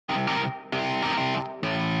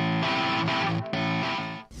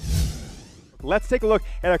let's take a look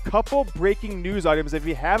at a couple breaking news items. If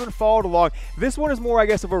you haven't followed along, this one is more, I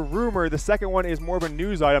guess, of a rumor. The second one is more of a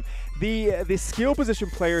news item. The skill position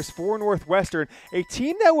players for Northwestern, a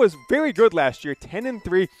team that was very good last year,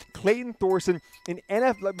 10-3, Clayton, Thorson,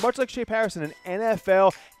 much like Shea Patterson, an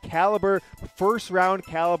NFL caliber, first-round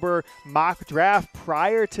caliber mock draft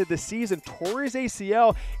prior to the season, tore his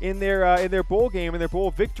ACL in their bowl game, in their bowl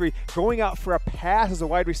victory, going out for a pass as a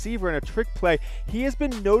wide receiver and a trick play. He has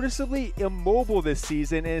been noticeably immobile this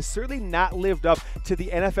season and has certainly not lived up to the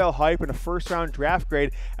NFL hype and a first-round draft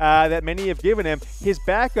grade that many have given him. His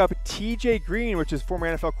backup, TJ Green, which is former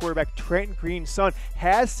NFL quarterback Trenton Green's son,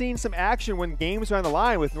 has seen some action when games are on the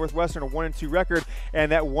line with Northwestern, a 1-2 record,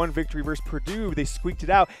 and that one victory versus Purdue, they squeaked it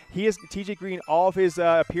out. He is TJ Green. All of his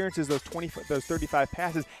appearances, those 35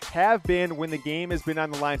 passes, have been when the game has been on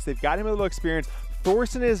the line. So they've got him a little experience.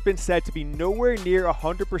 Thorson has been said to be nowhere near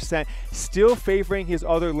 100%, still favoring his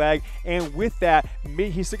other leg, and with that,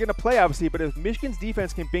 he's still going to play, obviously, but if Michigan's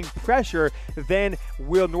defense can bring pressure, then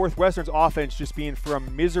will Northwestern's offense just be in for a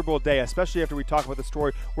miserable day, especially after we talk about the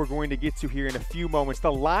story we're going to get to here in a few moments.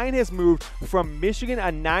 The line has moved from Michigan,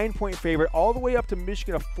 a 9-point favorite, all the way up to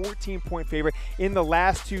Michigan, a 14-point favorite in the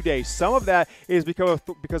last 2 days. Some of that is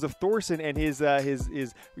because of Thorson and his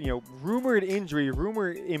rumored injury,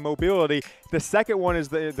 rumored immobility. The second one is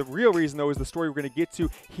the real reason, though, is the story we're going to get to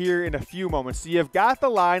here in a few moments. So you've got the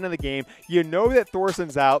line on the game. You know that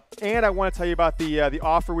Thorson's out, and I want to tell you about the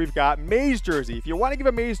offer we've got. Maize jersey. If you want to give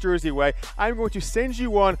a Maize jersey away, I'm going to send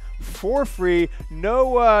you one for free.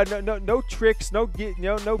 No tricks, no bait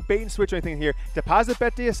and switch or anything here. Deposit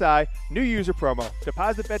Bet DSI, new user promo.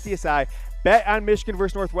 Deposit Bet DSI. Bet on Michigan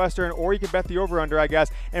versus Northwestern, or you can bet the over-under, I guess,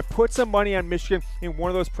 and put some money on Michigan in one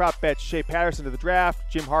of those prop bets. Shea Patterson to the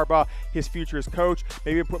draft, Jim Harbaugh, his future as coach.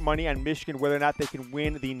 Maybe put money on Michigan, whether or not they can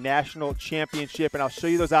win the national championship. And I'll show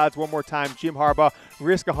you those odds one more time. Jim Harbaugh,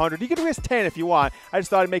 risk 100. You can risk 10 if you want. I just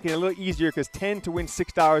thought I'd make it a little easier because 10 to win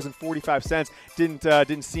 $6.45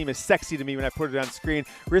 didn't seem as sexy to me when I put it on screen.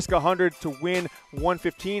 Risk 100 to win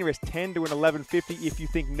 115. Risk 10 to win 1150 if you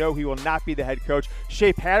think no, he will not be the head coach.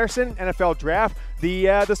 Shea Patterson, NFL draft. The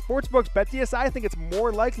sportsbooks, BetDSI, I think it's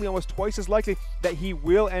more likely, almost twice as likely, that he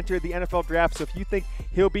will enter the NFL draft. So if you think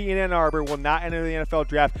he'll be in Ann Arbor, will not enter the NFL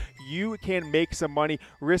draft, you can make some money.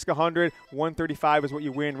 Risk 100, 135 is what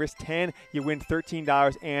you win. Risk 10, you win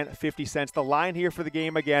 $13.50. The line here for the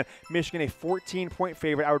game, again, Michigan, a 14-point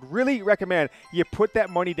favorite. I would really recommend you put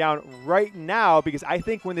that money down right now, because I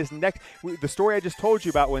think when the story I just told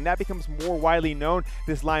you about, when that becomes more widely known,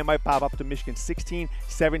 this line might pop up to Michigan 16,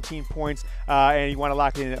 17 points, and you want to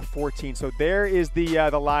lock it in at 14. So there is the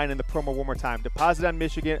line and the promo one more time. Deposit on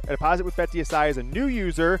Michigan. Deposit with BetDSI as a new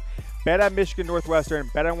user. Bet on Michigan, Northwestern.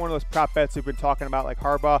 Bet on one of those prop bets we've been talking about, like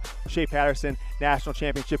Harbaugh, Shea Patterson, national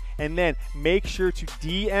championship. And then make sure to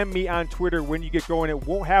DM me on Twitter when you get going. It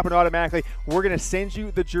won't happen automatically. We're going to send you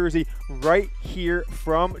the jersey right here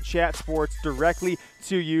from Chat Sports directly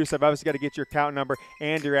to you. So I've obviously got to get your account number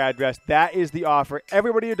and your address. That is the offer.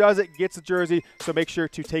 Everybody who does it gets a jersey. So make sure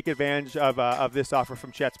to take advantage of this offer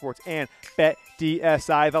from Chat Sports and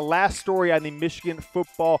BetDSI. The last story on the Michigan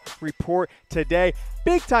Football Report today.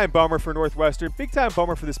 Big time bummer for Northwestern. Big time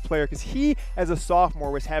bummer for this player, because he, as a sophomore,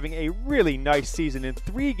 was having a really nice season. In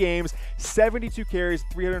 3 games, 72 carries,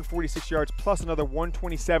 346 yards, plus another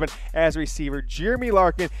 127 as a receiver. Jeremy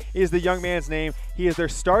Larkin is the young man's name. He is their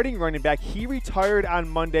starting running back. He retired on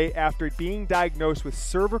Monday after being diagnosed with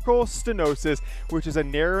cervical stenosis, which is a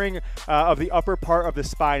narrowing of the upper part of the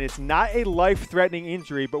spine. It's not a life-threatening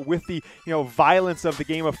injury, but with the violence of the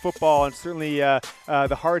game of football, and certainly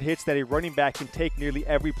the hard hits that a running back can take nearly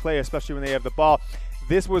every play, especially when they have the ball,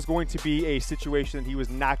 this was going to be a situation that he was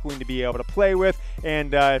not going to be able to play with.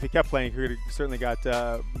 And if he kept playing, he could have certainly got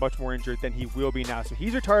much more injured than he will be now. So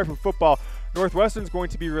he's retired from football. Northwestern's going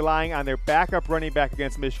to be relying on their backup running back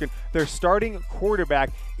against Michigan. Their starting quarterback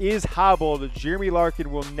is hobbled. Jeremy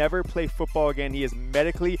Larkin will never play football again. He is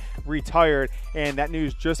medically retired, and that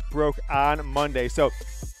news just broke on Monday. So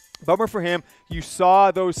bummer for him. You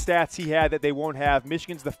saw those stats he had that they won't have.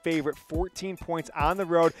 Michigan's the favorite, 14 points on the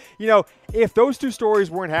road. If those two stories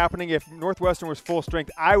weren't happening, if Northwestern was full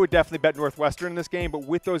strength, I would definitely bet Northwestern in this game. But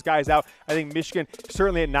with those guys out, I think Michigan,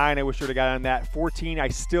 certainly at 9, I wish I would have got on that. 14, I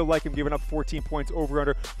still like him giving up 14 points over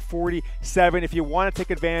under 47. If you want to take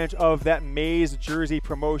advantage of that Maize jersey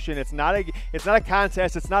promotion, it's not a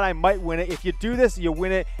contest. It's not I might win it. If you do this, you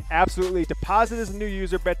win it. Absolutely. Deposit as a new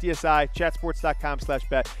user, BetDSI,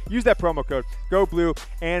 chatsports.com/bet. Use that promo code. Go Blue,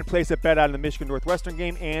 and place a bet on the Michigan Northwestern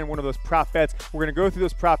game and one of those prop bets. We're going to go through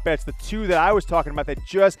those prop bets. The 2 that I was talking about that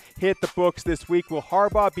just hit the books this week. Will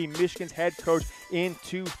Harbaugh be Michigan's head coach in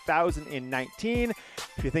 2019.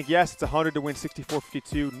 If you think yes, it's 100 to win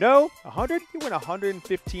 64-52. No, 100, you win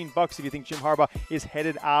 115 bucks if you think Jim Harbaugh is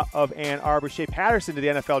headed out of Ann Arbor. Shea Patterson to the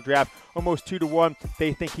NFL draft, almost 2-1.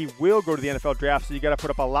 They think he will go to the NFL draft, so you got to put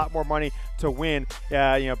up a lot more money to win,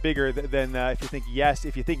 bigger than if you think yes.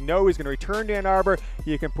 If you think no, he's going to return to Ann Arbor,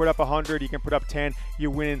 you can put up 100, you can put up 10,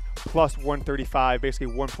 you win plus 135, basically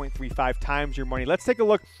 1.35 times your money. Let's take a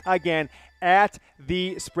look again at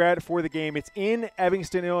the spread for the game. It's in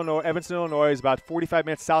Evanston, Illinois, is about 45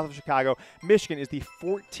 minutes south of Chicago. Michigan is the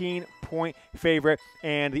 14-point favorite,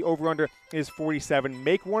 and the over-under is 47.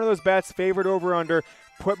 Make one of those bets, favorite over-under.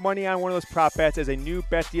 Put money on one of those prop bets as a new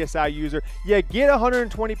BetDSI user. You get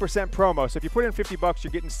 120% promo. So if you put in 50 bucks,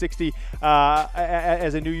 you're getting 60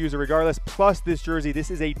 as a new user regardless. Plus this jersey,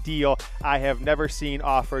 this is a deal I have never seen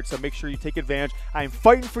offered. So make sure you take advantage. I'm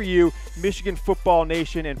fighting for you, Michigan Football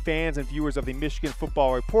Nation and fans and viewers of the Michigan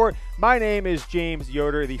Football Report. My name is James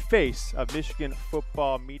Yoder, the face of Michigan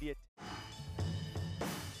Football Media.